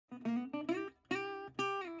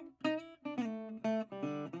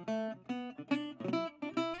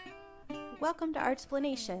Welcome to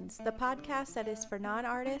Art-splanations, the podcast that is for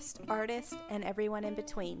non-artists, artists, and everyone in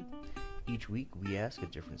between. Each week, we ask a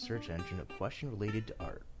different search engine a question related to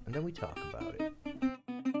art, and then we talk about it.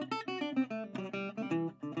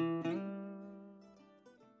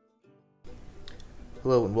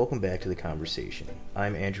 Hello, and welcome back to the conversation.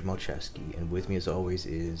 I'm Andrew Malcheski, and with me, as always,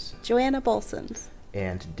 is Joanna Bolsons.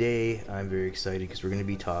 And today, I'm very excited because we're going to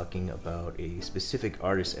be talking about a specific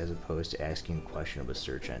artist as opposed to asking a question of a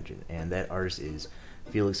search engine, and that artist is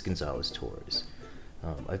Felix Gonzalez-Torres.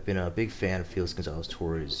 I've been a big fan of Felix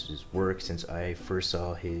Gonzalez-Torres' work since I first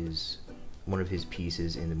saw one of his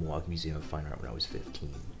pieces in the Milwaukee Museum of Fine Art when I was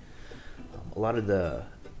 15. A lot of the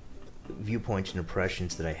viewpoints and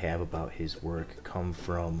impressions that I have about his work come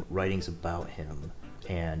from writings about him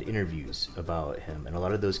and interviews about him, and a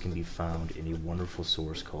lot of those can be found in a wonderful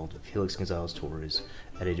source called Felix Gonzalez-Torres,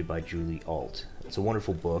 edited by Julie Alt. It's a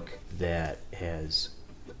wonderful book that has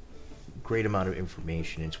a great amount of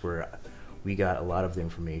information. It's where we got a lot of the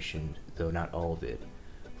information, though not all of it,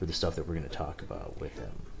 for the stuff that we're going to talk about with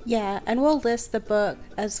him. Yeah, and we'll list the book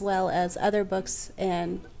as well as other books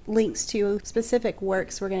and links to specific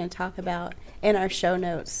works we're going to talk about in our show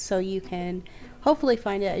notes, so you can hopefully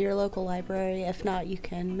find it at your local library. If not, you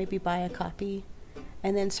can maybe buy a copy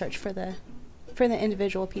and then search for the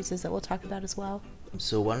individual pieces that we'll talk about as well.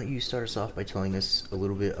 So why don't you start us off by telling us a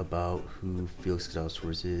little bit about who Felix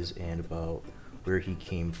Gonzalez-Torres is and about where he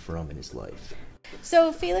came from in his life.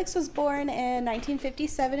 So Felix was born in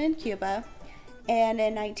 1957 in Cuba, and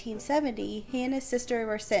in 1970 he and his sister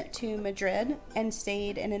were sent to Madrid and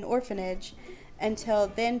stayed in an orphanage until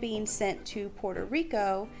then being sent to Puerto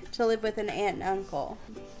Rico to live with an aunt and uncle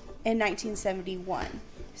in 1971.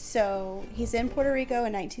 So he's in Puerto Rico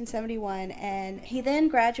in 1971, and he then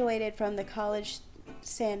graduated from the College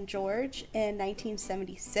San Jorge in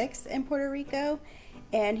 1976 in Puerto Rico,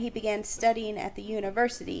 and he began studying at the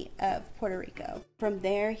University of Puerto Rico. From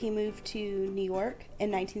there, he moved to New York in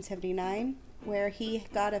 1979, where he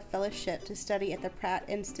got a fellowship to study at the Pratt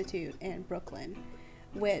Institute in Brooklyn,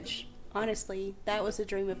 which honestly, that was a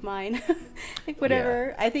dream of mine.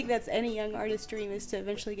 I think that's any young artist's dream, is to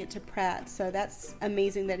eventually get to Pratt. So that's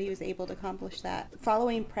amazing that he was able to accomplish that.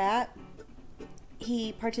 Following Pratt,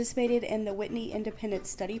 he participated in the Whitney Independent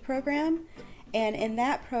Study Program. And in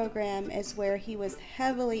that program is where he was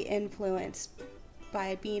heavily influenced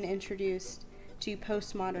by being introduced to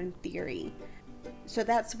postmodern theory. So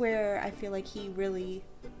that's where I feel like he really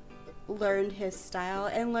learned his style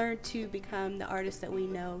and learned to become the artist that we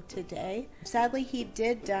know today. Sadly, he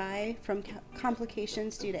did die from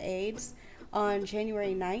complications due to AIDS on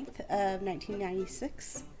January 9th of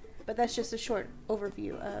 1996. But that's just a short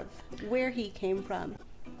overview of where he came from.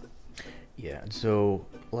 Yeah, so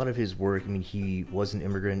a lot of his work, he was an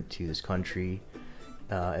immigrant to this country,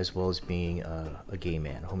 as well as being a gay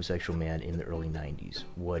man, a homosexual man in the early 90s,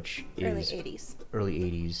 early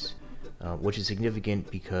 80s, which is significant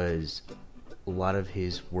because a lot of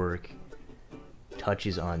his work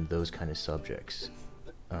touches on those kind of subjects.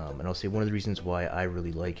 And I'll say one of the reasons why I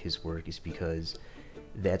really like his work is because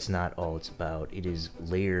that's not all it's about. It is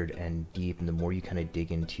layered and deep, and the more you kind of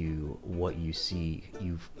dig into what you see,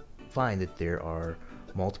 you find that there are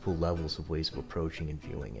multiple levels of ways of approaching and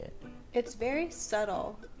viewing it. It's very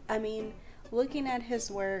subtle. Looking at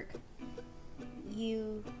his work,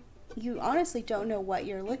 you honestly don't know what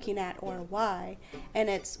you're looking at or why, and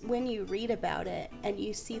it's when you read about it and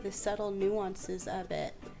you see the subtle nuances of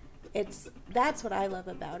it, that's what I love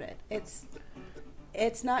about it.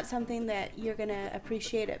 It's not something that you're going to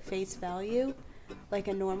appreciate at face value like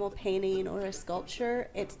a normal painting or a sculpture.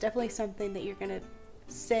 It's definitely something that you're going to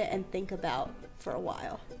sit and think about for a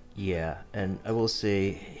while. Yeah, and I will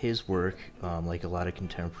say his work, like a lot of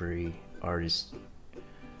contemporary artists,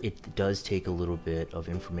 it does take a little bit of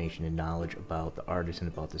information and knowledge about the artist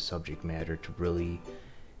and about the subject matter to really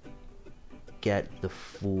get the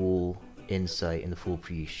full insight and the full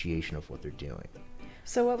appreciation of what they're doing.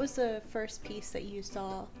 So what was the first piece that you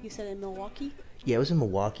saw? You said in Milwaukee? Yeah, it was in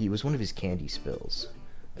Milwaukee. It was one of his candy spills.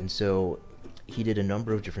 And so he did a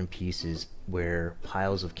number of different pieces where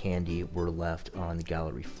piles of candy were left on the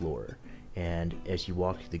gallery floor. And as you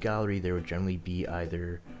walked through the gallery, there would generally be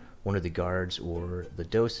either one of the guards or the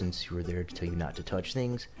docents who were there to tell you not to touch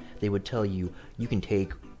things. They would tell you, you can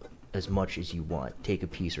take as much as you want, take a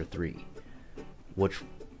piece or three. Which,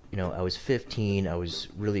 I was 15, I was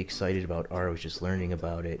really excited about art, I was just learning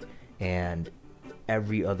about it, and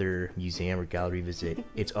every other museum or gallery visit,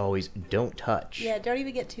 it's always, don't touch. Yeah, don't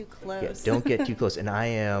even get too close. Yeah, don't get too close. And I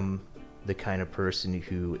am the kind of person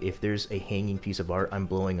who, if there's a hanging piece of art, I'm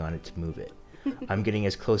blowing on it to move it. I'm getting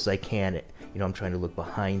as close as I can. I'm trying to look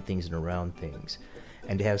behind things and around things.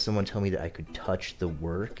 And to have someone tell me that I could touch the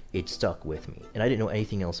work, it stuck with me. And I didn't know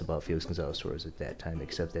anything else about Felix Gonzalez-Torres at that time,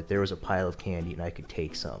 except that there was a pile of candy and I could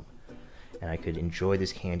take some. And I could enjoy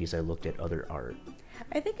this candy as I looked at other art.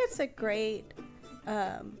 I think it's a great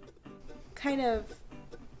kind of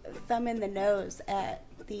thumb in the nose at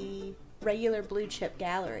the regular blue chip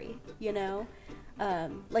gallery,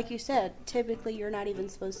 like you said, typically you're not even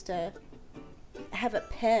supposed to have a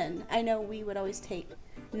pen. I know we would always take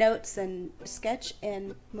notes and sketch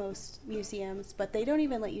in most museums, but they don't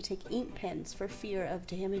even let you take ink pens for fear of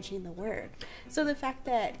damaging the work. So the fact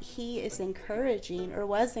that he is encouraging, or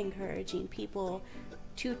was encouraging, people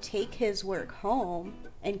to take his work home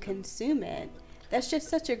and consume it, that's just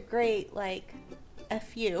such a great,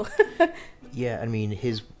 FU. Yeah, I mean,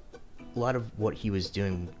 a lot of what he was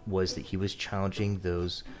doing was that he was challenging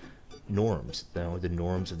those norms, the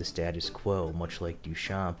norms of the status quo, much like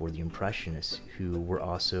Duchamp or the Impressionists, who were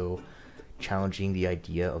also challenging the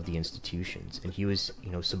idea of the institutions. And he was,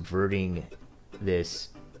 subverting this,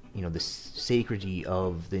 the sacredity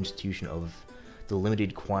of the institution, of the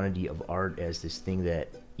limited quantity of art as this thing that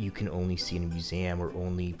you can only see in a museum, or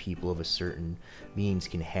only people of a certain means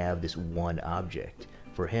can have this one object.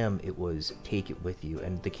 For him, it was take it with you.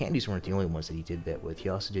 And the candies weren't the only ones that he did that with. He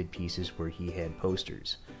also did pieces where he had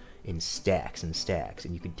posters in stacks and stacks,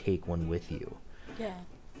 and you could take one with you. Yeah.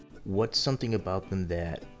 What's something about them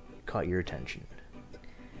that caught your attention?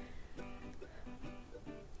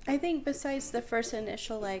 I think besides the first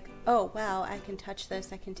initial, oh, wow, I can touch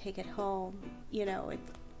this, I can take it home, it's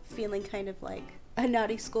feeling kind of like a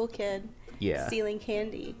naughty school kid stealing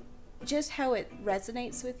candy. Just how it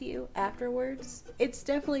resonates with you afterwards, it's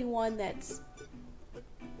definitely one that's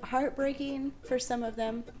heartbreaking for some of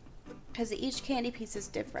them, because each candy piece is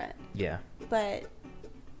different. Yeah. But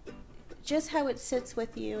just how it sits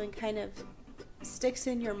with you and kind of sticks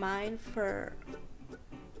in your mind for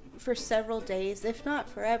several days, if not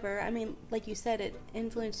forever. I mean, like you said, it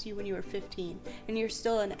influenced you when you were 15, and you're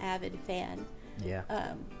still an avid fan. Yeah.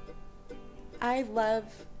 I love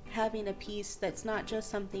having a piece that's not just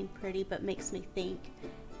something pretty, but makes me think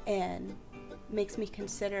and makes me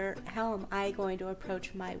consider, how am I going to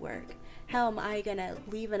approach my work? How am I going to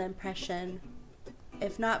leave an impression,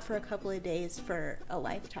 if not for a couple of days, for a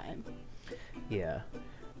lifetime? Yeah.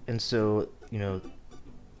 And so,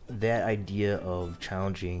 that idea of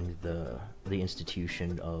challenging the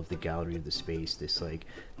institution of the gallery of the space, this the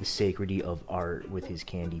sacredity of art with his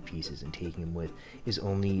candy pieces and taking them with, is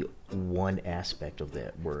only one aspect of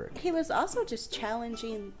that work. He was also just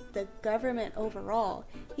challenging the government overall.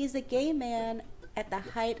 He's a gay man at the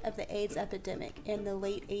height of the AIDS epidemic in the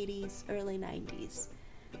late 80s, early 90s.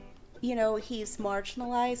 He's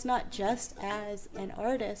marginalized not just as an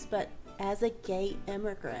artist, but as a gay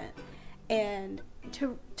immigrant. And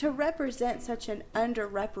to represent such an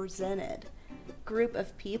underrepresented group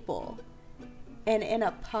of people, and in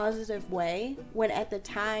a positive way, when at the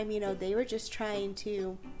time, they were just trying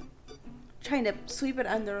to sweep it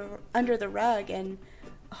under the rug and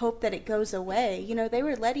hope that it goes away. They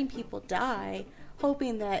were letting people die,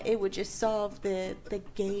 hoping that it would just solve the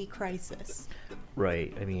gay crisis.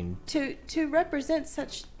 Right. I mean, to represent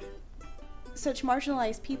such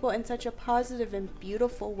marginalized people in such a positive and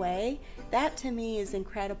beautiful way, that to me is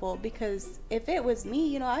incredible, because if it was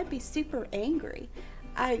me, I'd be super angry.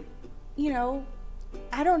 I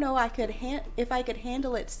don't know if I could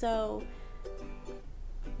handle it so,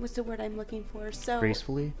 what's the word I'm looking for? So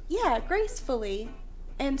gracefully? Yeah, gracefully,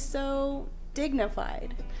 and so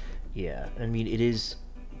dignified. Yeah, I mean, it is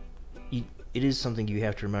something you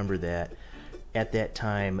have to remember, that at that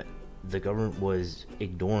time the government was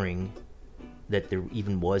ignoring that there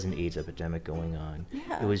even was an AIDS epidemic going on.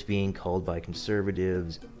 Yeah. It was being called by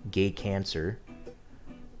conservatives gay cancer,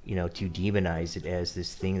 to demonize it as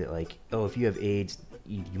this thing that if you have AIDS,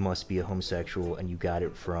 you must be a homosexual and you got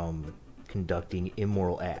it from conducting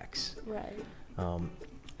immoral acts. Right.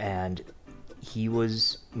 And he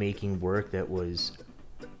was making work that was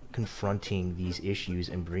confronting these issues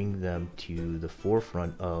and bringing them to the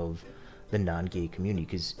forefront of the non-gay community,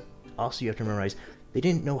 because also you have to memorize, they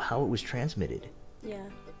didn't know how it was transmitted. Yeah.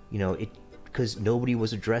 Because nobody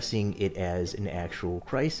was addressing it as an actual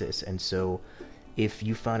crisis. And so if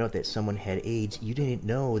you found out that someone had AIDS, you didn't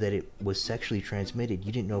know that it was sexually transmitted.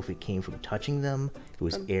 You didn't know if it came from touching them, if it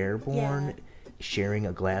was airborne, sharing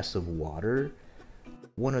a glass of water.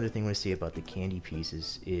 One other thing I want to say about the candy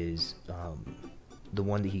pieces is the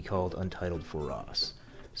one that he called Untitled for Ross.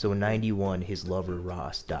 So in 91, his lover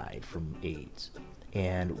Ross died from AIDS.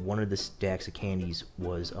 And one of the stacks of candies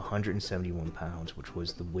was 171 pounds, which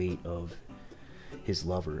was the weight of his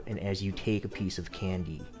lover, and as you take a piece of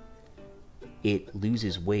candy, it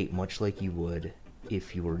loses weight much like you would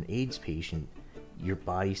if you were an AIDS patient. Your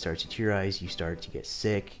body starts to tearize, you start to get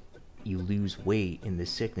sick, you lose weight in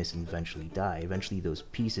this sickness and eventually die. Eventually those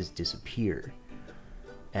pieces disappear.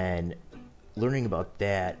 And learning about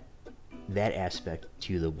that aspect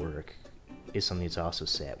to the work is something that's also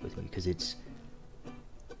sat with me, because it's,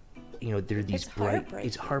 you know, there are these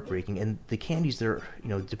it's heartbreaking, and the candies, they're, you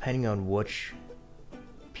know, depending on which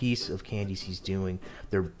piece of candies he's doing,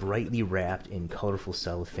 they're brightly wrapped in colorful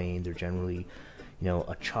cellophane. They're generally, you know,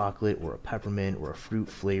 a chocolate or a peppermint or a fruit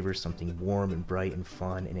flavor, something warm and bright and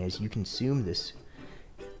fun. And as you consume this,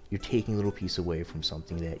 you're taking a little piece away from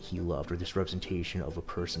something that he loved, or this representation of a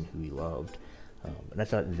person who he loved. And I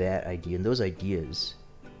thought that idea, and those ideas,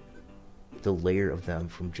 the layer of them,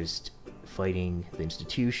 from just fighting the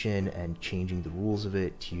institution and changing the rules of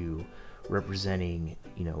it to representing,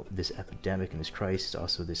 you know, this epidemic and this crisis,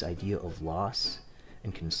 also this idea of loss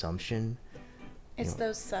and consumption. It's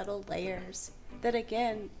those subtle layers that,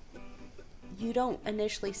 again, you don't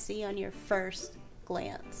initially see on your first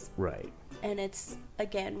glance. Right. And it's,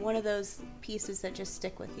 again, one of those pieces that just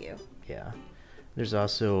stick with you. Yeah. There's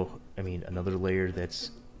also, I mean, another layer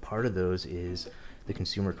that's part of those is the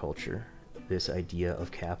consumer culture. This idea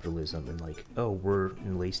of capitalism, and like, oh, we're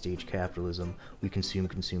in late stage capitalism, we consume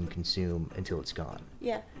until it's gone.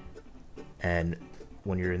 Yeah. And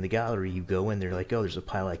when you're in the gallery, you go in there like, oh, there's a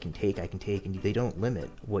pile I can take, and they don't limit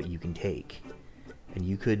what you can take. And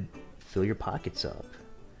you could fill your pockets up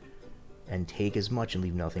and take as much and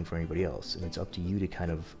leave nothing for anybody else. And it's up to you to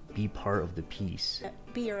kind of be part of the piece.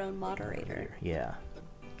 Be your own moderator. Yeah.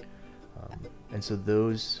 And so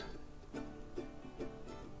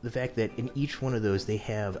the fact that in each one of those, they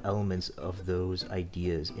have elements of those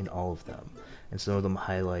ideas in all of them. And some of them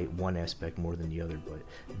highlight one aspect more than the other, but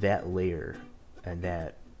that layer and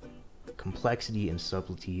that complexity and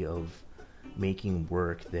subtlety of making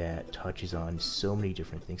work that touches on so many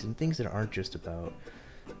different things, and things that aren't just about,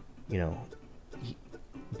 you know,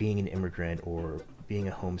 being an immigrant or being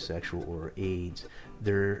a homosexual or AIDS.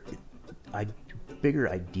 They're bigger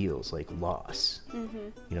ideals like loss,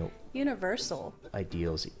 you know, universal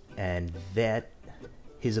ideals, and that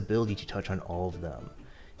his ability to touch on all of them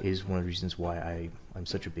is one of the reasons why I'm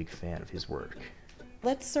such a big fan of his work.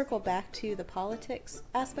 Let's circle back to the politics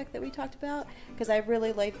aspect that we talked about, because I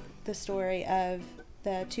really like the story of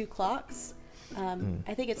the two clocks.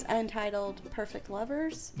 I think it's untitled Perfect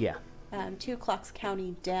Lovers. Yeah. Two clocks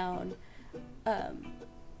counting down.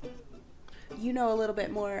 You know a little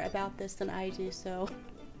bit more about this than I do, so...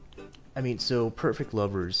 I mean, so Perfect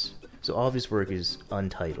Lovers, so all of his work is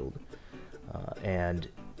untitled, and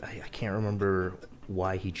I can't remember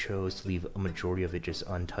why he chose to leave a majority of it just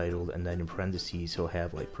untitled, and then in parentheses he'll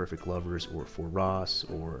have like Perfect Lovers or For Ross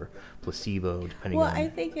or Placebo, depending on... Well, I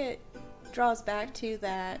think it draws back to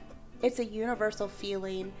that it's a universal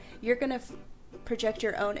feeling. You're going to project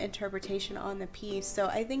your own interpretation on the piece, so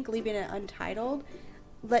I think leaving it untitled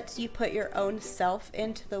lets you put your own self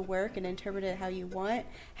into the work and interpret it how you want.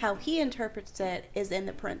 How he interprets it is in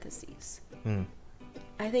the parentheses.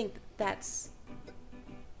 I think that's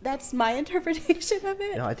my interpretation of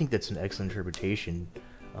it. No, I think that's an excellent interpretation.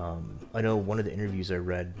 I know one of the interviews I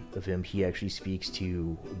read of him, he actually speaks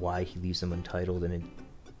to why he leaves them untitled, and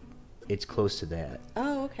it's close to that.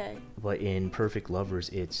 Oh, okay. But in Perfect Lovers,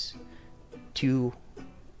 it's two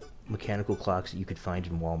mechanical clocks that you could find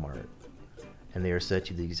in Walmart, and they are set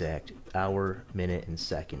to the exact hour, minute, and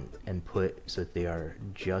second, and put so that they are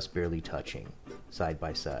just barely touching, side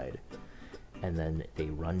by side. And then they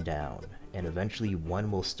run down, and eventually one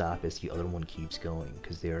will stop as the other one keeps going,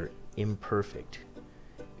 because they are imperfect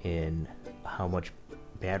in how much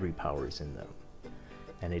battery power is in them.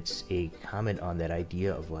 And it's a comment on that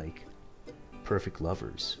idea of like perfect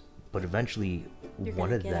lovers, but eventually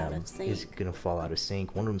one of them is going to fall out of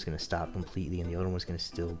sync, one of them is going to stop completely, and the other one's going to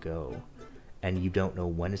still go. And you don't know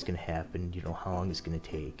when it's going to happen, you don't know how long it's going to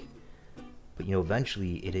take, but you know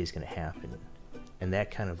eventually it is going to happen. And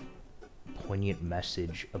that kind of poignant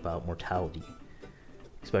message about mortality,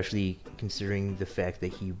 especially considering the fact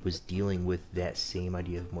that he was dealing with that same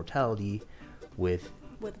idea of mortality with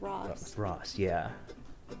Ross. Ross, yeah.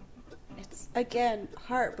 It's, again,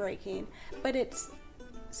 heartbreaking, but it's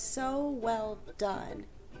so well done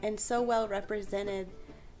and so well represented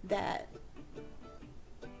that,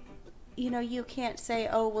 you know, you can't say,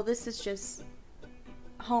 oh, well, this is just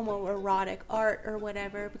homoerotic art or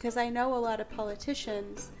whatever, because I know a lot of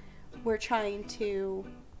politicians were trying to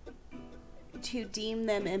deem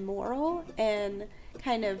them immoral and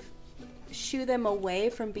kind of shoo them away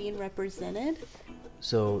from being represented.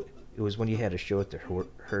 So it was when you had a show at the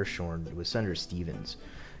Hirshhorn with Senator Stevens,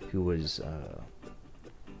 who was,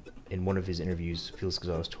 in one of his interviews, Felix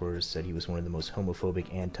Gonzalez-Torres said he was one of the most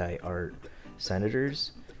homophobic anti-art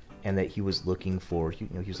senators, and that he was looking for, he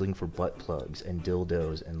was looking for butt plugs and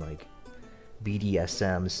dildos and like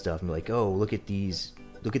BDSM stuff, and like, oh, look at this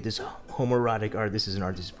homoerotic art, this is an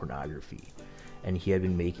art, this is pornography. And he had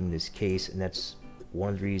been making this case, and that's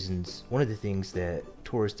one of the things that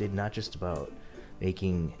Torres did, not just about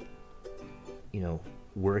making,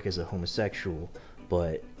 work as a homosexual,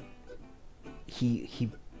 but he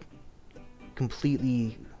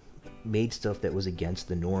completely made stuff that was against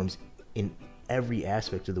the norms in every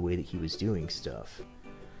aspect of the way that he was doing stuff.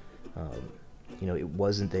 It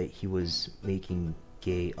wasn't that he was making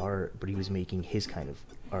gay art, but he was making his kind of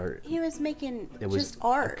art. He was making just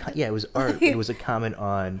art. It was art. It was a comment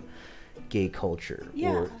on gay culture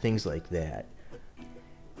or things like that.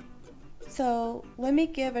 So let me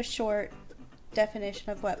give a short definition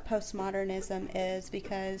of what postmodernism is,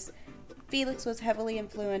 because Felix was heavily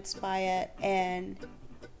influenced by it, and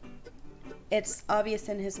it's obvious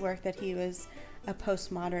in his work that he was a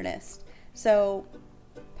postmodernist. So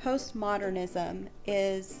postmodernism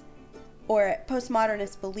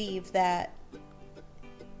postmodernists believe that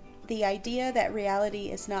the idea that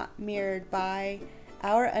reality is not mirrored by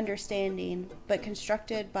our understanding, but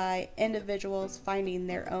constructed by individuals finding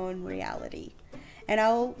their own reality. And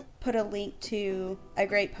I'll put a link to a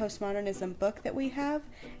great postmodernism book that we have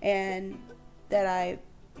and that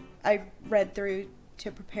I read through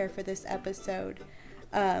to prepare for this episode.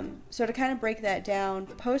 So to kind of break that down,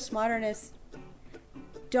 postmodernists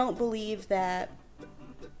don't believe that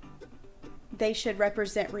they should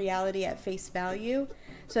represent reality at face value.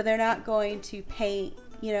 So they're not going to paint,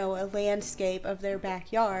 a landscape of their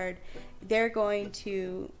backyard. They're going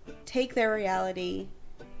to take their reality,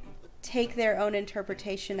 take their own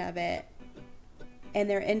interpretation of it, and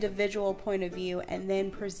their individual point of view, and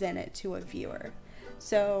then present it to a viewer.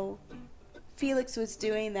 So Felix was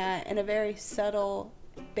doing that in a very subtle,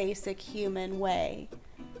 basic human way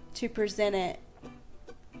to present it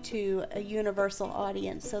to a universal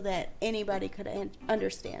audience so that anybody could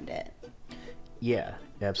understand it. Yeah,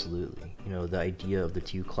 absolutely. The idea of the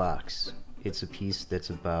two clocks, it's a piece that's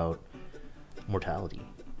about mortality.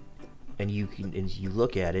 And you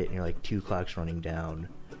look at it and you're like, two clocks running down,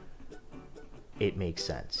 it makes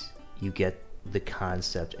sense. You get the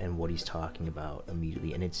concept and what he's talking about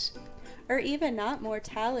immediately, and it's... Or even not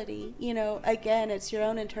mortality, again, it's your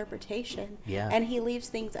own interpretation. Yeah. And he leaves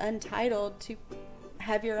things untitled to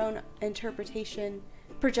have your own interpretation,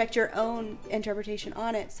 project your own interpretation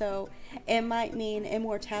on it. So it might mean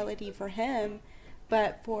immortality for him,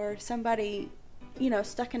 but for somebody,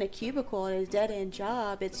 stuck in a cubicle in a dead-end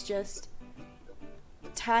job, it's just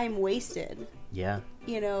time wasted. Yeah.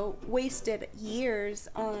 Wasted years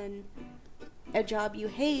on a job you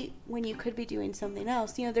hate when you could be doing something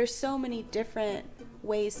else. There's so many different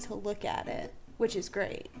ways to look at it, which is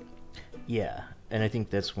great. Yeah, and I think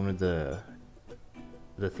that's one of the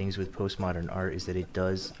things with postmodern art, is that it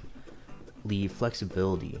does leave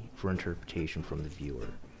flexibility for interpretation from the viewer.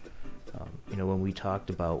 When we talked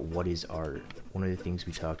about what is art, one of the things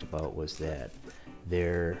we talked about was that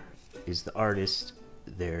there is the artist,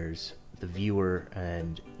 there's the viewer,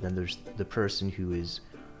 and then there's the person who is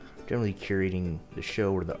generally curating the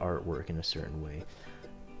show or the artwork in a certain way,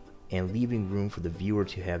 and leaving room for the viewer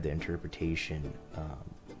to have the interpretation,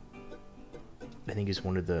 I think is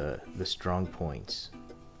one of the strong points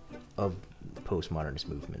of the postmodernist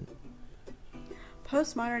movement.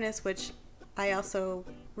 Postmodernists, which I also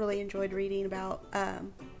really enjoyed reading about,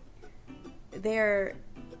 they're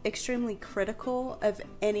extremely critical of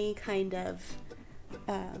any kind of...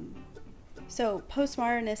 So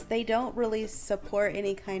postmodernists, they don't really support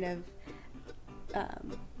any kind of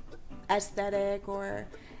aesthetic or,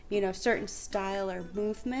 certain style or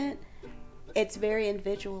movement. It's very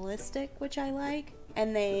individualistic, which I like.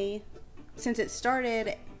 And since it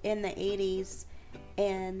started in the 80s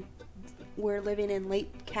and we're living in a late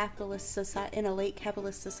capitalist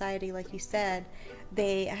society, like you said,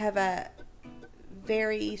 they have a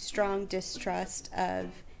very strong distrust of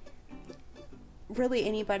really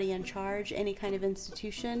anybody in charge, any kind of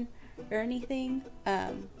institution or anything,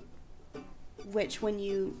 which when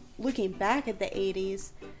you looking back at the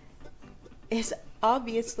 80s is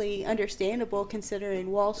obviously understandable,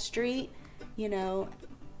 considering Wall Street,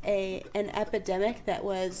 an epidemic that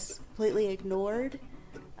was completely ignored,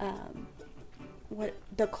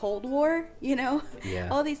 the Cold War, Yeah.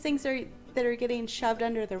 all these things that are getting shoved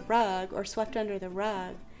under the rug or swept under the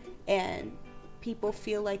rug, and people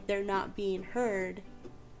feel like they're not being heard.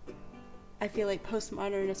 I feel like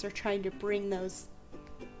postmodernists are trying to bring those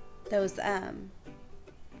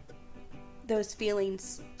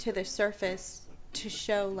feelings to the surface to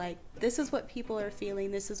show, like, this is what people are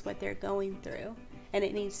feeling, this is what they're going through, and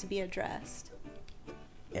it needs to be addressed.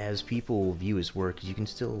 As people view his work, you can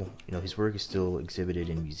still, his work is still exhibited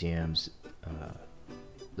in museums.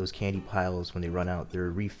 Those candy piles, when they run out, they're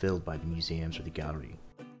refilled by the museums or the gallery.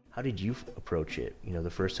 How did you approach it? The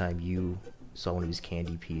first time you saw one of his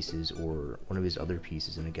candy pieces or one of his other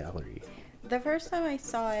pieces in a gallery? The first time I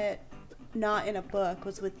saw it, not in a book,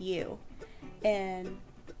 was with you. And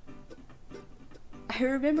I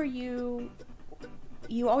remember you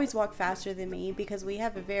always walk faster than me because we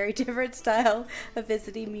have a very different style of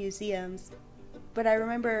visiting museums. But I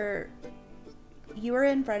remember you were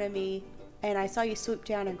in front of me and I saw you swoop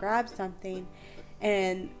down and grab something,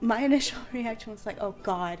 and my initial reaction was like, oh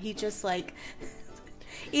God, he just like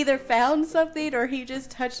either found something or he just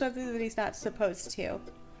touched something that he's not supposed to.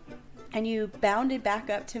 And you bounded back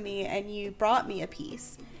up to me and you brought me a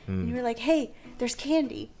piece. And you were like, hey, there's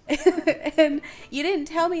candy. And you didn't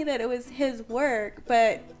tell me that it was his work,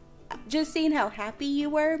 but just seeing how happy you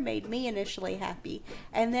were made me initially happy.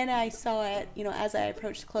 And then I saw it, as I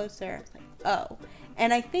approached closer, I was like, oh.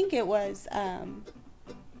 And I think it was,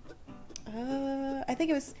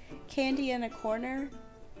 Candy in a Corner.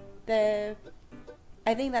 I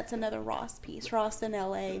think that's another Ross piece. Ross in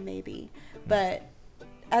LA, maybe. But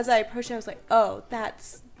as I approached it, I was like, oh,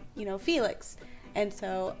 that's, Felix. And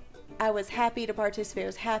so I was happy to participate. I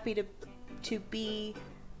was happy to be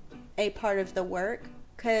a part of the work.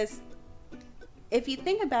 Because if you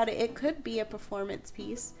think about it, it could be a performance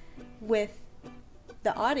piece with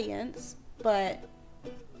the audience. But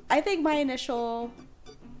I think my initial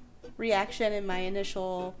reaction and my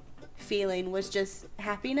initial feeling was just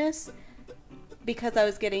happiness, because I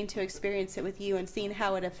was getting to experience it with you and seeing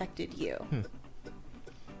how it affected you.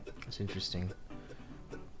 That's interesting.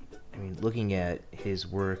 I mean, looking at his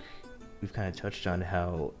work, we've kind of touched on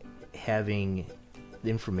how having the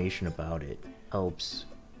information about it helps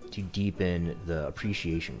to deepen the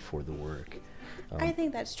appreciation for the work. I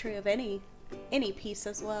think that's true of any piece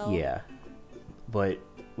as well. Yeah. But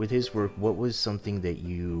with his work, what was something that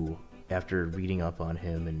you, after reading up on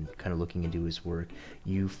him and kind of looking into his work,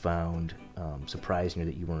 you found surprising or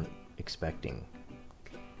that you weren't expecting?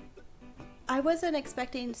 I wasn't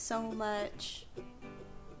expecting so much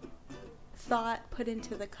thought put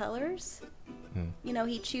into the colors.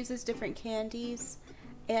 He chooses different candies,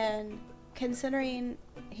 and considering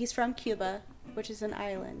he's from Cuba, which is an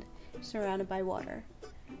island surrounded by water,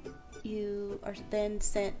 you are then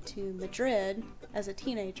sent to Madrid as a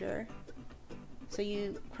teenager, so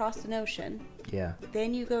you cross an ocean. Yeah.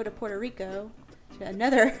 Then you go to Puerto Rico, to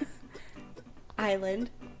another island,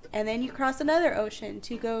 and then you cross another ocean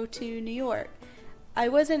to go to New York. I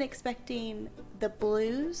wasn't expecting the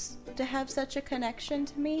blues to have such a connection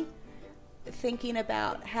to me, thinking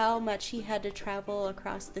about how much he had to travel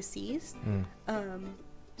across the seas.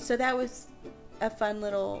 So that was a fun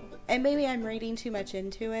little, and maybe I'm reading too much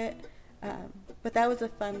into it, but that was a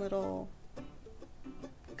fun little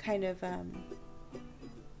kind of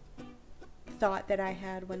thought that I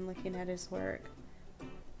had when looking at his work.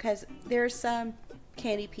 Because there's some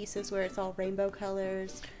candy pieces where it's all rainbow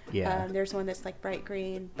colors. Yeah. There's one that's like bright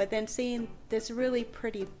green. But then seeing this really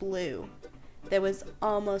pretty blue that was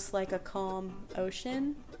almost like a calm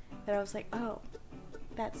ocean, that I was like, oh,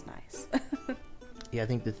 that's nice. Yeah, I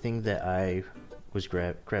think the thing that I was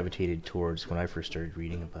gravitated towards when I first started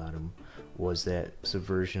reading about him was that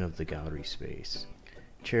subversion of the gallery space.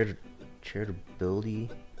 Charitability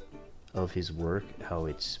of his work, how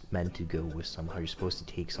it's meant to go with somehow you're supposed to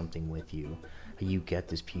take something with you, how you get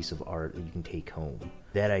this piece of art that you can take home.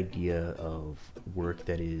 That idea of work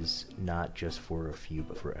that is not just for a few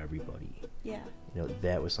but for everybody. Yeah.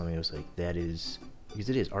 That was something I was like, that is, because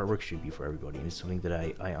it is, artwork should be for everybody, and it's something that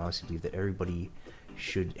I honestly believe that everybody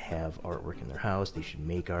should have artwork in their house. They should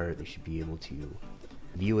make art. They should be able to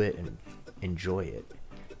view it and enjoy it.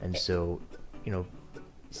 And so,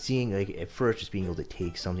 seeing, like, at first just being able to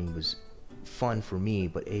take something was fun for me,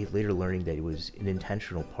 but later learning that it was an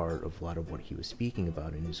intentional part of a lot of what he was speaking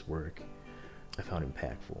about in his work, I found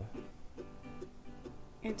impactful.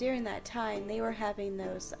 And during that time, they were having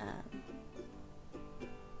those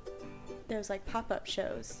like pop-up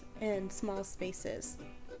shows in small spaces.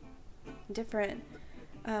 Different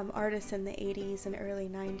artists in the 80s and early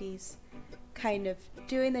 90s kind of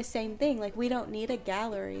doing the same thing. Like, we don't need a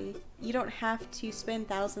gallery. You don't have to spend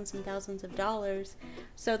thousands and thousands of dollars.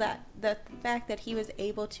 So that the fact that he was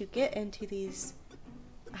able to get into these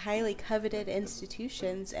highly coveted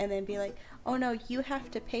institutions and then be like, oh no, you have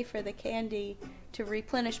to pay for the candy to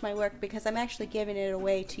replenish my work because I'm actually giving it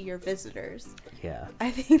away to your visitors. Yeah.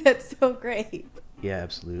 I think that's so great. Yeah,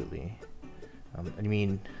 absolutely. I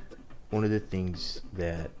mean, one of the things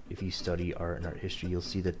that if you study art and art history, you'll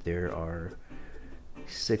see that there are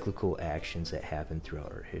cyclical actions that happen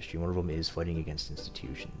throughout art history. One of them is fighting against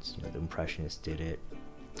institutions. You know, the Impressionists did it.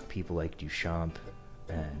 People like Duchamp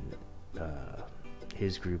and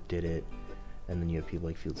his group did it. And then you have people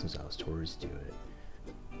like Felix Gonzalez-Torres do it.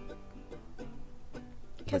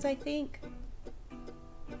 Because I think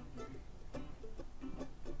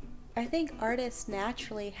artists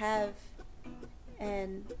naturally have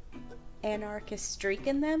an anarchist streak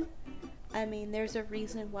in them. I mean, there's a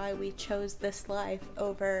reason why we chose this life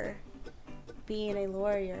over being a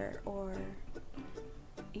lawyer or,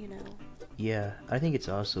 you know. Yeah, I think it's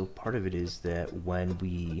also part of it is that when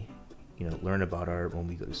we, you know, learn about art, when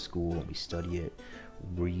we go to school, when we study it,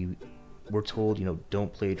 we're told, you know,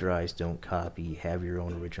 don't plagiarize, don't copy, have your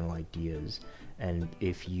own original ideas. And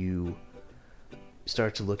if you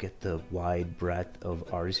start to look at the wide breadth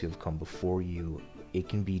of artists who have come before you, it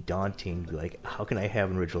can be daunting. Like, how can I have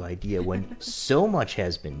an original idea when so much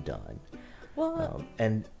has been done? Well,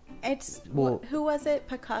 and it's who was it?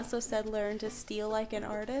 Picasso said, "Learn to steal like an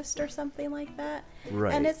artist," or something like that.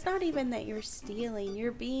 Right. And it's not even that you're stealing;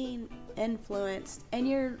 you're being influenced, and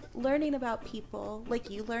you're learning about people, like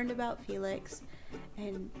you learned about Felix,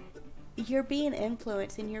 and you're being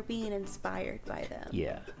influenced and you're being inspired by them.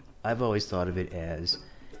 Yeah, I've always thought of it as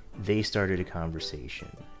they started a conversation,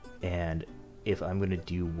 and if I'm going to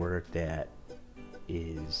do work that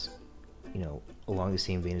is, you know, along the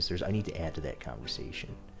same vein as theirs, I need to add to that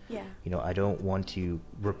conversation. Yeah. You know, I don't want to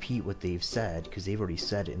repeat what they've said because they've already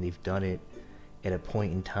said it and they've done it at a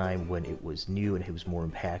point in time when it was new and it was more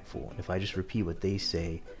impactful. And if I just repeat what they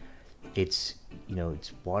say, it's, you know,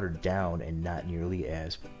 it's watered down and not nearly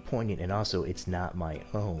as poignant, and also it's not my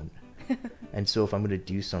own. And so if I'm going to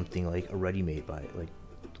do something like a ready-made by, like,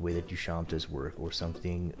 the way that Duchamp does work, or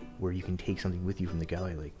something where you can take something with you from the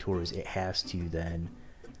gallery like Torres, I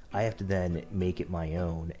have to then make it my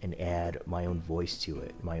own and add my own voice to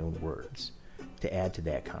it, my own words, to add to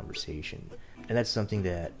that conversation. And that's something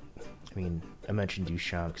that, I mean, I mentioned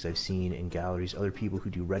Duchamp because I've seen in galleries other people who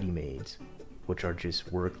do ready-mades, which are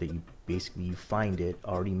just work that you find it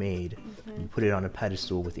already made, and you put it on a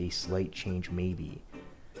pedestal with a slight change maybe.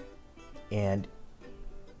 And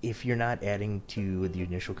if you're not adding to the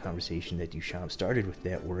initial conversation that Duchamp started with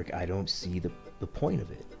that work, I don't see the point of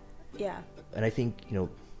it. Yeah. And I think, you know,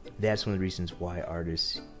 that's one of the reasons why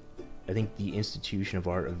artists, I think the institution of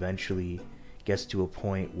art eventually gets to a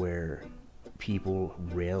point where people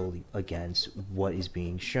rail against what is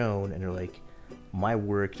being shown, and they're like, my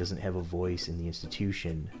work doesn't have a voice in the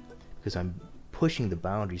institution because I'm pushing the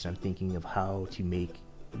boundaries. I'm thinking of how to make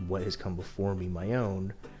what has come before me my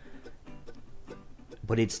own.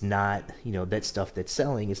 But it's not, you know, that stuff that's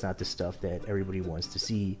selling. It's not the stuff that everybody wants to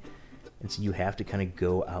see. And so you have to kind of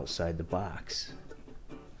go outside the box.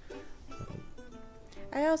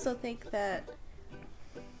 I also think that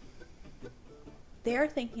they're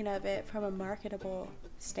thinking of it from a marketable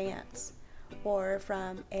stance or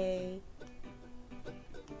from a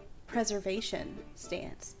preservation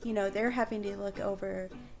stance. You know, they're having to look over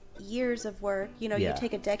years of work. You know, Yeah. you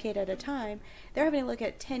take a decade at a time. They're having to look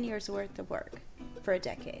at 10 years worth of work for a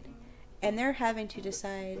decade. And they're having to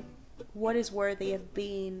decide what is worthy of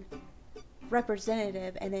being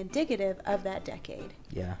representative and indicative of that decade.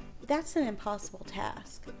 Yeah. That's an impossible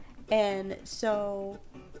task. And so,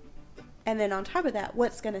 and then on top of that,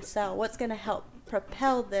 what's going to sell? What's going to help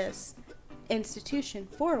propel this institution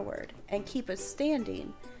forward and keep us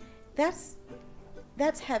standing? That's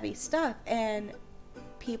heavy stuff, and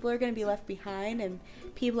people are going to be left behind, and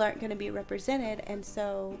people aren't going to be represented, and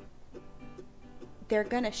so they're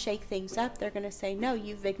going to shake things up. They're going to say, no,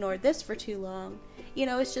 you've ignored this for too long. You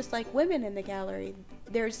know, it's just like women in the gallery.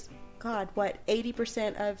 There's,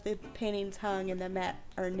 80% of the paintings hung in the Met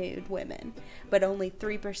are nude women, but only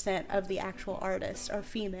 3% of the actual artists are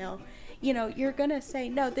female. You know, you're going to say,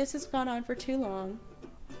 no, this has gone on for too long.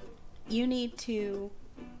 You need to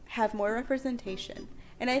have more representation.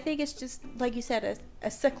 And I think it's just, like you said, a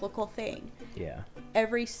cyclical thing. Yeah.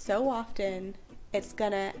 Every so often, it's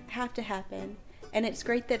going to have to happen. And it's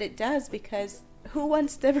great that it does, because who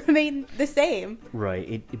wants to remain the same? Right.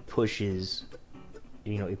 It pushes,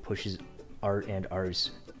 you know, it pushes art and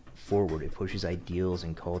artists forward. It pushes ideals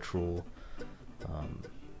and cultural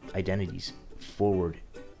identities forward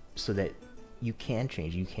so that you can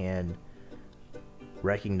change. You can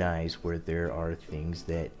recognize where there are things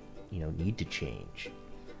that, you know, need to change.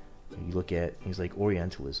 You look at things like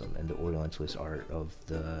Orientalism and the Orientalist art of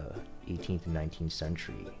the 18th and 19th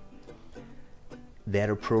century. That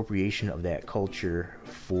appropriation of that culture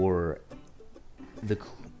for the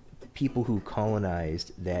people who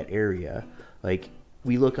colonized that area, like,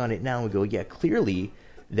 we look on it now and we go, yeah, clearly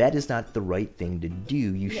that is not the right thing to do.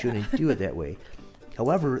 You shouldn't do it that way.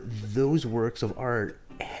 However, those works of art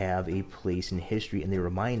have a place in history, and they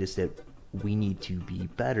remind us that we need to be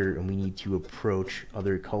better and we need to approach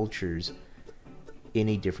other cultures in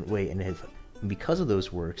a different way. And because of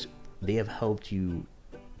those works, they have helped you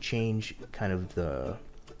change kind of the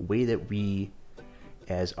way that we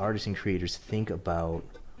as artists and creators think about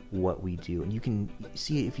what we do. And you can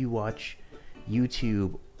see if you watch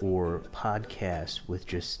YouTube or podcasts with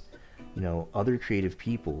just, other creative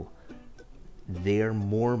people, they're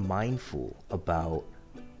more mindful about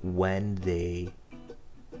when they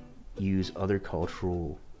use other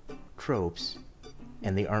cultural tropes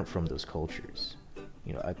and they aren't from those cultures.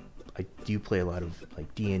 I do play a lot of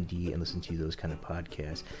like D&D and listen to those kind of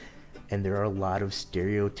podcasts, and there are a lot of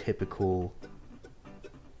stereotypical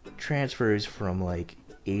transfers from like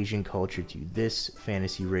Asian culture to this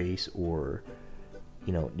fantasy race, or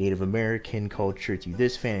Native American culture to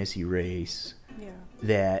this fantasy race,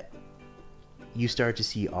 that you start to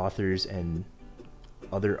see authors and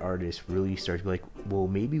other artists really start to be like, well,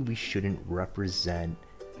 maybe we shouldn't represent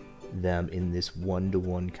them in this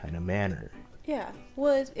one-to-one kind of manner. Yeah.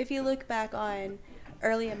 Well, if you look back on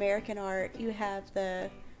early American art, you have the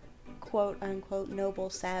quote-unquote noble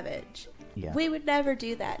savage. Yeah. We would never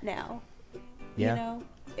do that now. Yeah.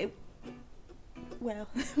 Well,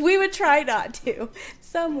 we would try not to.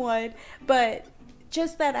 Some would. But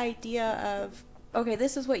just that idea of, okay,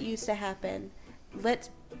 this is what used to happen.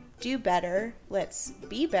 Let's do better. Let's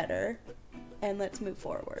be better. And let's move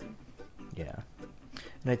forward. Yeah.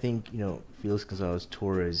 And I think, Felix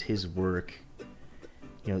Gonzalez-Torres, his work,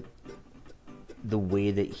 the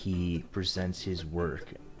way that he presents his work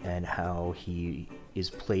and how he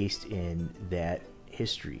is placed in that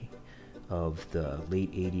history of the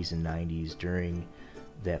late 80s and 90s during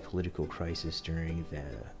that political crisis, during the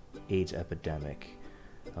AIDS epidemic,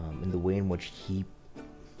 and the way in which he,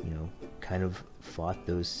 kind of fought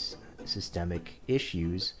those systemic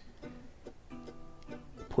issues,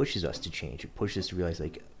 pushes us to change. It pushes us to realize,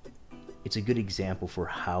 like, it's a good example for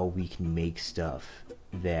how we can make stuff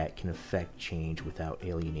that can affect change without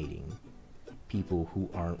alienating people who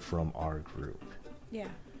aren't from our group. Yeah.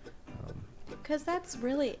 Because that's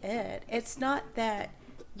really it. It's not that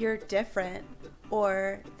you're different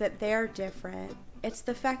or that they're different. It's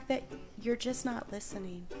the fact that you're just not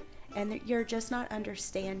listening and that you're just not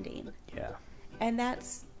understanding. Yeah. And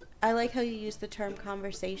I like how you use the term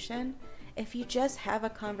conversation. If you just have a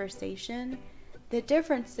conversation, the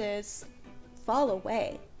differences fall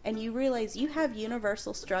away. And you realize you have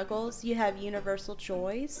universal struggles, you have universal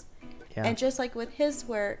joys. Yeah. And just like with his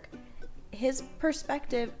work, his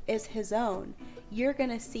perspective is his own. You're going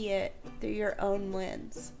to see it through your own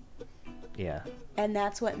lens. Yeah. And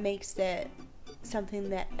that's what makes it something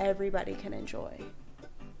that everybody can enjoy.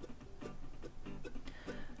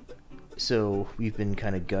 So we've been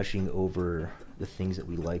kind of gushing over the things that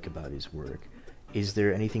we like about his work. Is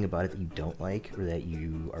there anything about it that you don't like or that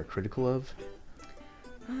you are critical of?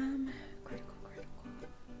 Critical.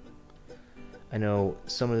 I know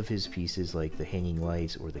some of his pieces, like the hanging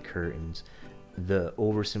lights or the curtains, the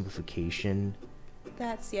oversimplification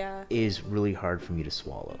is really hard for me to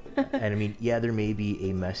swallow. And I mean, yeah, there may be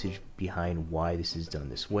a message behind why this is done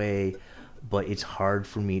this way, but it's hard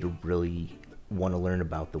for me to really want to learn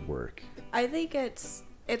about the work. I think it's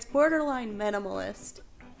borderline minimalist,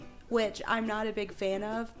 which I'm not a big fan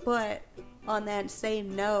of, but on that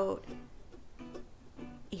same note,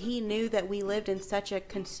 he knew that we lived in such a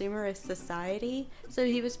consumerist society, so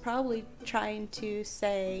he was probably trying to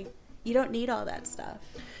say, you don't need all that stuff.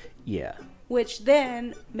 Yeah. Which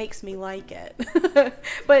then makes me like it.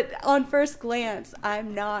 But on first glance,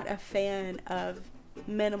 I'm not a fan of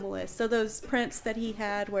minimalist. So those prints that he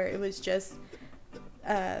had where it was just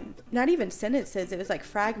not even sentences, it was like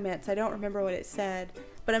fragments. I don't remember what it said,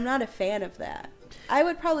 but I'm not a fan of that. I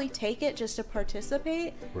would probably take it just to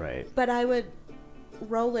participate. Right. But I would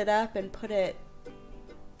roll it up and put it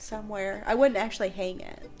somewhere. I wouldn't actually hang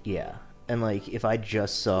it. Yeah. And like, if I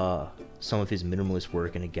just saw some of his minimalist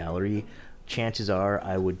work in a gallery, chances are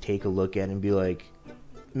I would take a look at it and be like,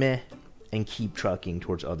 meh, and keep trucking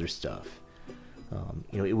towards other stuff.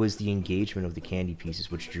 It was the engagement of the candy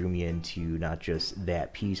pieces which drew me into not just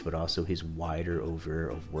that piece, but also his wider over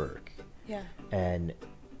of work. Yeah. And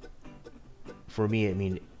for me, I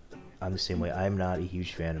mean, I'm the same way. I'm not a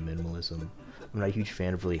huge fan of minimalism. not a huge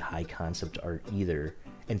fan of really high concept art either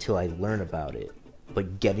until I learn about it.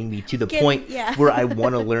 But getting me to the point where I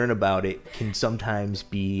want to learn about it can sometimes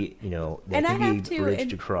be, that can be a bridge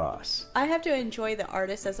to cross. I have to enjoy the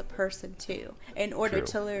artist as a person too in order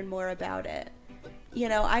to learn more about it.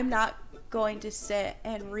 I'm not going to sit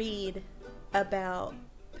and read about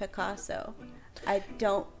Picasso. I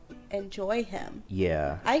don't enjoy him.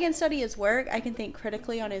 Yeah. I can study his work, I can think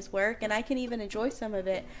critically on his work, and I can even enjoy some of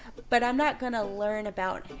it, but I'm not going to learn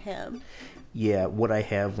about him. Yeah, what I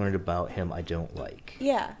have learned about him I don't like.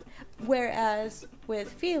 Yeah. Whereas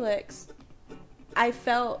with Felix, I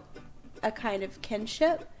felt a kind of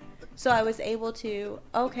kinship. So I was able to,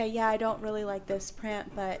 I don't really like this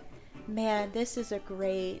print, but man, this is a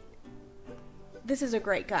great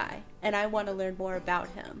guy, and I want to learn more about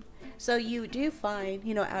him. So you do find,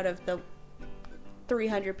 out of the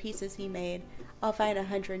 300 pieces he made, I'll find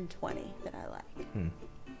 120 that I like.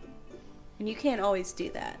 And you can't always do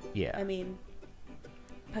that. Yeah. I mean,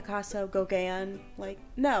 Picasso, Gauguin,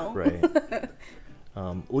 no. Right.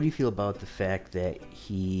 What do you feel about the fact that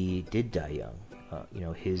he did die young?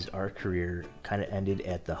 His art career kind of ended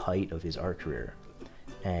at the height of his art career.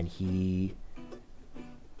 And he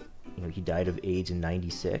died of AIDS in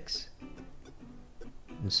 96.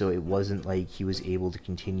 And so it wasn't like he was able to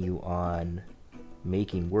continue on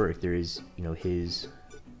making work. There is, his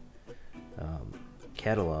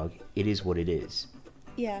catalog, it is what it is.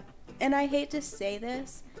 Yeah. And I hate to say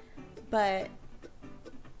this, but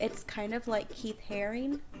it's kind of like Keith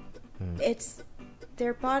Haring. It's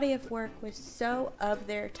their body of work was so of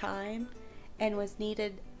their time and was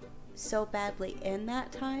needed so badly in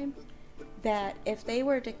that time that if they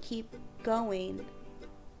were to keep going,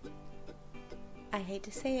 I hate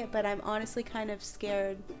to say it, but I'm honestly kind of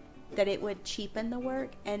scared that it would cheapen the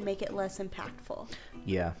work and make it less impactful.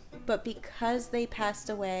 Yeah. But because they passed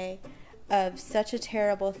away of such a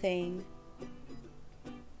terrible thing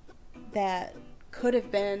that could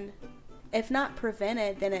have been, if not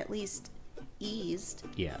prevented, then at least eased.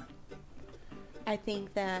 Yeah. I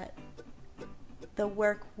think that the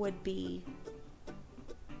work would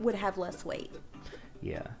have less weight.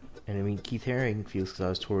 Yeah. And I mean, Keith Haring, Felix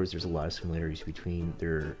Gonzalez-Torres, there's a lot of similarities between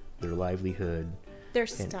their livelihood, their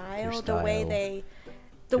style, the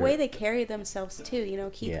way they carry themselves too.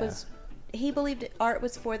 Keith he believed art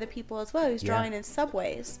was for the people as well. He was drawing in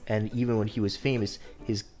subways. And even when he was famous,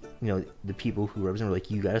 his the people who represent were like,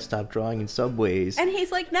 you gotta stop drawing in subways. And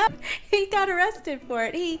he's like, no. He got arrested for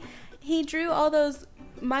it. He drew all those.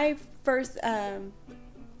 My first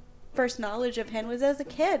knowledge of him was as a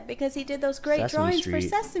kid because he did those great drawings for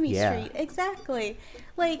Sesame Street. Exactly.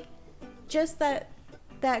 Like, just that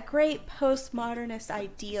great postmodernist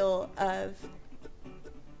ideal of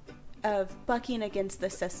bucking against the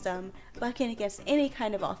system, bucking against any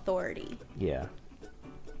kind of authority. Yeah.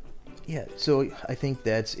 Yeah, so I think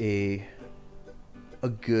that's a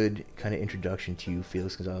good kind of introduction to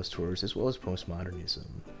Felix Gonzalez-Torres as well as postmodernism.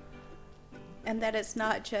 And that it's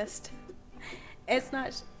not just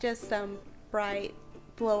some bright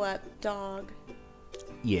blow up dog.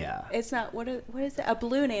 Yeah. It's not what is it? A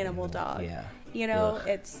balloon animal dog. Yeah. Ugh.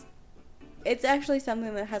 It's actually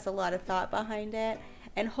something that has a lot of thought behind it,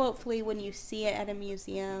 and hopefully when you see it at a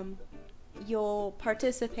museum, you'll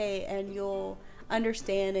participate and you'll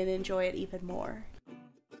understand and enjoy it even more.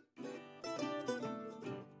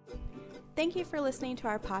 Thank you for listening to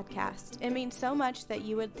our podcast. It means so much that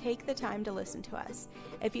you would take the time to listen to us.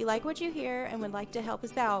 If you like what you hear and would like to help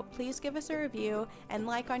us out, please give us a review and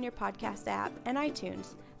like on your podcast app and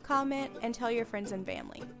iTunes. Comment and tell your friends and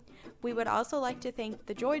family. We would also like to thank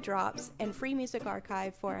the Joy Drops and Free Music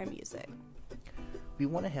Archive for our music. We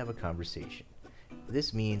want to have a conversation.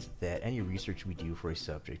 This means that any research we do for a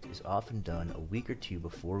subject is often done a week or two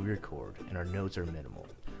before we record, and our notes are minimal.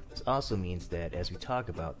 This also means that as we talk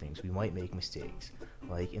about things, we might make mistakes,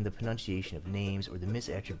 like in the pronunciation of names or the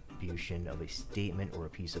misattribution of a statement or a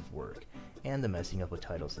piece of work, and the messing up of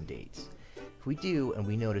titles and dates. If we do, and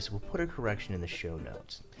we notice, we'll put a correction in the show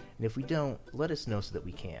notes. And if we don't, let us know so that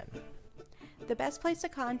we can. The best place to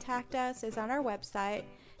contact us is on our website,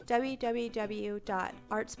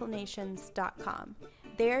 www.art-splanations.com.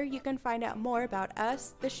 There you can find out more about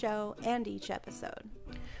us, the show, and each episode.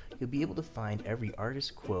 You'll be able to find every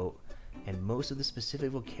artist quote and most of the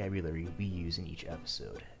specific vocabulary we use in each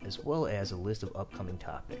episode, as well as a list of upcoming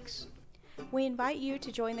topics. We invite you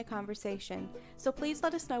to join the conversation, so please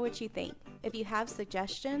let us know what you think. If you have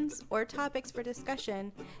suggestions or topics for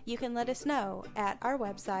discussion, you can let us know at our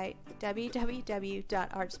website,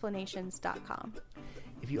 www.art-splanations.com.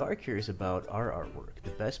 If you are curious about our artwork,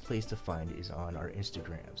 the best place to find it is on our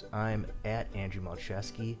Instagrams. I'm at Andrew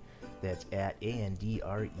Malczewski. That's at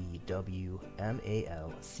AndrewMalczewski.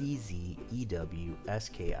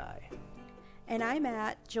 And I'm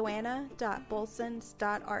at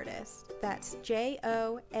joanna.bolsons.artist. That's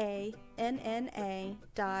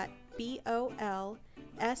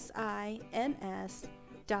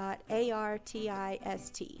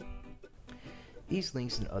JOANNA.BOLSINS.ARTIST. These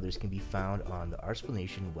links and others can be found on the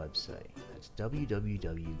Art-splanation website. That's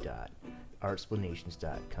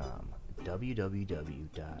www.art-splanations.com.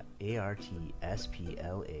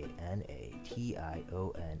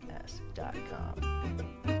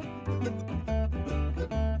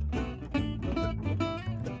 www.artsplanation.com.